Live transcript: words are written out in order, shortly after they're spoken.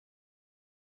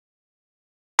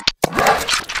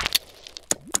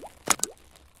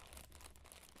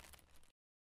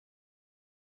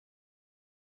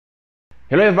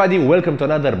Hello everybody, welcome to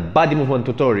another body movement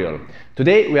tutorial.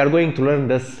 Today we are going to learn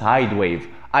the side wave.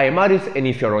 I am Marius, and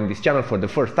if you're on this channel for the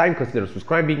first time, consider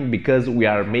subscribing because we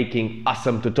are making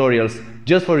awesome tutorials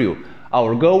just for you.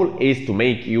 Our goal is to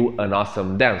make you an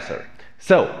awesome dancer.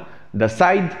 So, the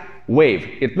side wave,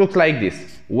 it looks like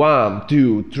this. 1,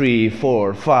 2, 3,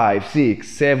 4, 5, 6,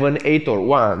 7, 8, or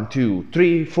 1, 2,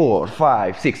 3, 4,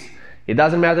 5, 6. It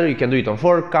doesn't matter, you can do it on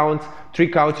 4 counts, 3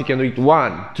 counts, you can do it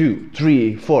 1, 2,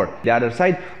 3, 4. The other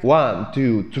side, 1,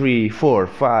 2, 3, 4,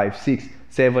 5, 6,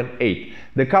 7, 8.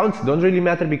 The counts don't really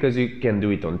matter because you can do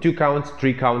it on 2 counts,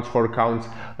 3 counts, 4 counts,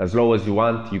 as low as you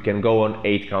want. You can go on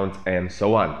 8 counts and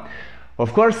so on.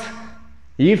 Of course,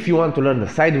 if you want to learn the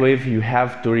side wave, you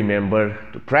have to remember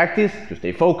to practice, to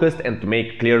stay focused, and to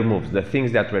make clear moves, the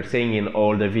things that we're saying in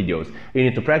all the videos. You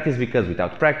need to practice because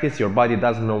without practice, your body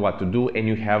doesn't know what to do, and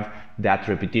you have that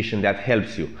repetition that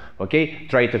helps you. Okay,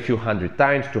 try it a few hundred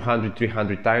times, 200,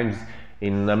 300 times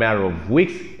in a matter of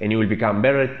weeks, and you will become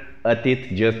better at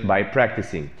it just by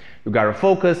practicing. You gotta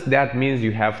focus. That means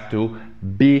you have to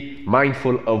be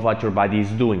mindful of what your body is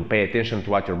doing. Pay attention to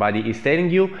what your body is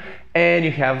telling you, and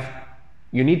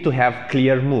you need to have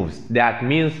clear moves. That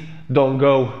means don't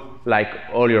go like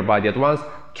all your body at once.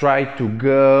 Try to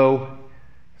go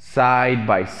side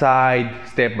by side,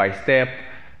 step by step,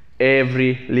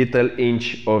 every little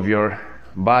inch of your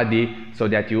body so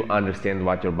that you understand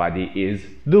what your body is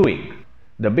doing.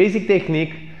 The basic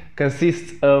technique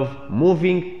consists of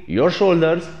moving your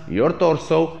shoulders, your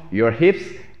torso, your hips,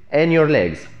 and your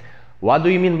legs. What do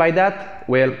you mean by that?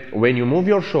 Well, when you move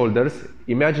your shoulders,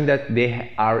 imagine that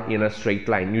they are in a straight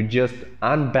line. You just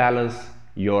unbalance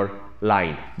your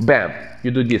line. Bam!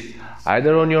 You do this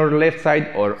either on your left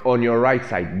side or on your right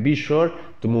side. Be sure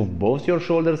to move both your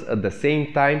shoulders at the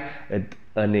same time at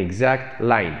an exact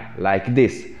line, like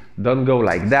this. Don't go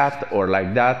like that or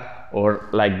like that or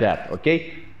like that,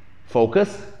 okay?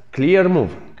 Focus, clear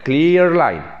move, clear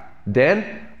line.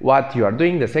 Then what you are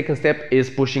doing, the second step, is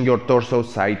pushing your torso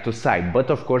side to side, but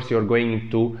of course you're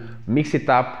going to mix it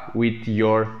up with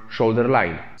your shoulder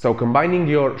line. So combining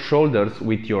your shoulders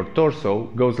with your torso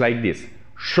goes like this: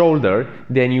 shoulder,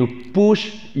 then you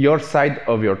push your side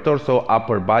of your torso,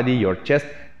 upper body, your chest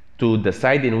to the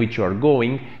side in which you are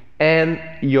going, and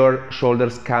your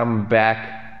shoulders come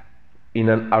back in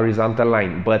an horizontal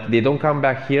line, but they don't come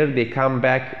back here, they come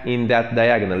back in that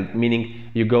diagonal, meaning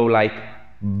you go like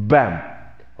bam.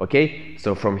 Okay,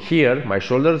 so from here my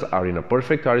shoulders are in a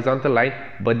perfect horizontal line,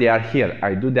 but they are here.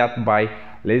 I do that by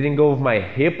letting go of my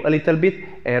hip a little bit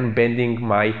and bending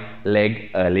my leg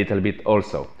a little bit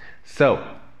also. So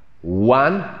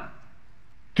 1,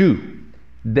 2,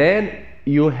 then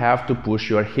you have to push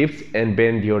your hips and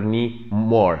bend your knee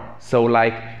more, so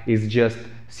like it's just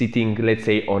sitting, let's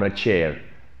say, on a chair.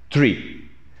 3,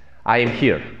 I am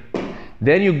here.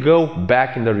 Then you go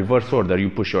back in the reverse order. You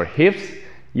push your hips,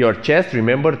 your chest,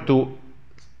 remember to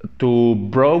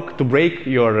break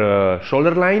your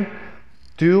shoulder line.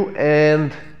 2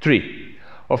 and 3.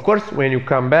 Of course, when you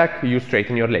come back, you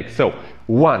straighten your legs. So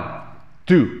 1,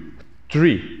 2,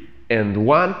 3, and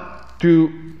 1,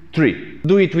 2, 3.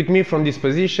 Do it with me from this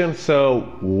position.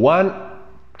 So 1,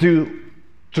 2,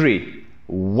 3,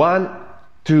 1,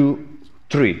 2,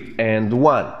 3, and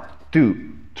 1,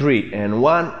 2, 3, and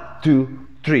 1, 2,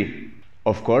 3.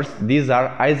 Of course, these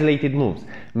are isolated moves,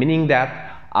 meaning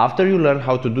that after you learn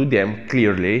how to do them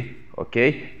clearly,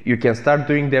 okay, you can start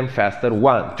doing them faster.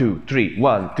 1, 2, 3,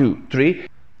 1, 2, 3.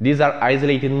 These are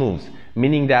isolated moves,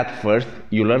 meaning that first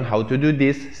you learn how to do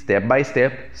this step by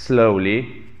step,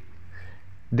 slowly.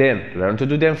 Then learn to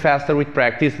do them faster with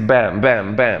practice. Bam,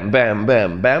 bam, bam, bam,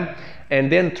 bam, bam.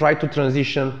 And then try to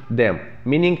transition them,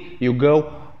 meaning you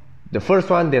go the first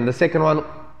one, then the second one,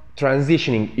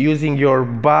 transitioning, using your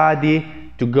body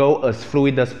to go as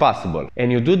fluid as possible. And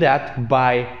you do that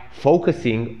by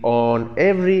focusing on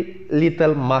every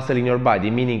little muscle in your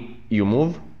body, meaning you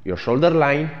move your shoulder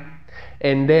line,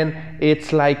 and then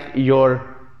it's like you're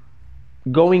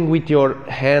going with your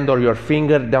hand or your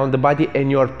finger down the body and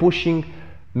you're pushing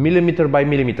millimeter by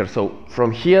millimeter. So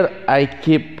from here I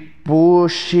keep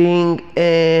pushing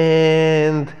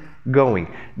and going,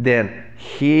 then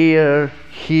here,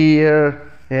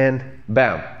 here, and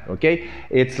bam. Okay,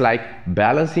 it's like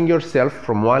balancing yourself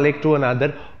from one leg to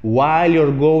another while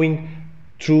you're going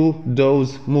through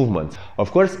those movements.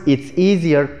 Of course, it's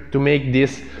easier to make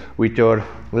this with your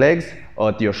legs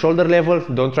at your shoulder level.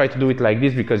 Don't try to do it like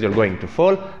this because you're going to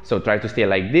fall. So try to stay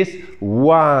like this.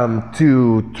 1,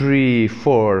 2, 3,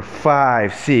 4,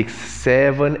 5, 6,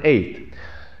 7, 8.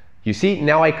 You see,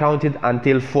 now I counted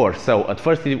until 4. So at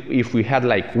first, if we had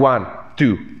like 1,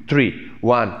 2, 3,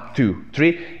 1, 2,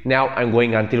 3, now I'm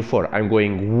going until 4. I'm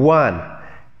going 1,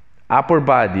 upper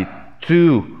body,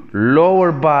 2,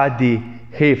 lower body,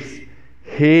 hips,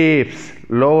 hips,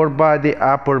 lower body,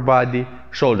 upper body,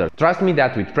 shoulder. Trust me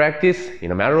that with practice,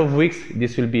 in a matter of weeks,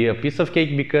 this will be a piece of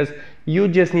cake, because you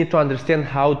just need to understand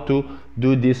how to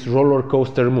do this roller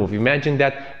coaster move. Imagine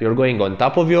that you're going on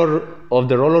top of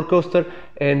the roller coaster,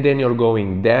 and then you're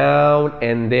going down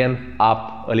and then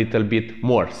up a little bit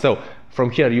more. So from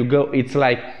here you go, it's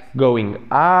like going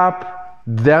up,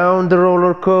 down the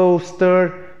roller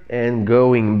coaster, and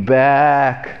going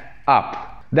back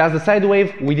up. That's the side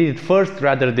wave. We did it first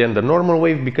rather than the normal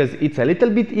wave because it's a little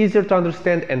bit easier to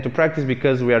understand and to practice,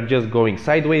 because we are just going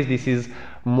sideways. This is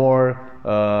more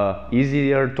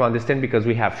easier to understand because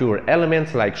we have fewer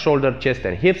elements like shoulder, chest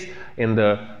and hips. In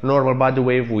the normal body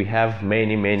wave we have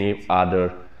many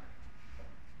other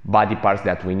body parts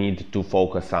that we need to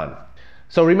focus on.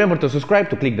 So remember to subscribe,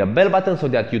 to click the bell button so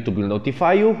that YouTube will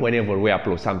notify you whenever we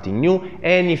upload something new.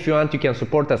 And if you want, you can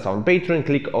support us on Patreon.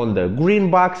 Click on the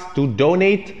green box to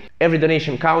donate. Every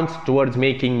donation counts towards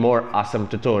making more awesome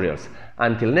tutorials.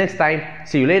 Until next time,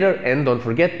 see you later, and don't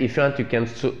forget, if you want, you can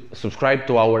subscribe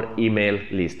to our email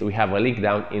list. We have a link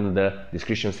down in the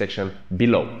description section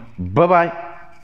below. Bye bye!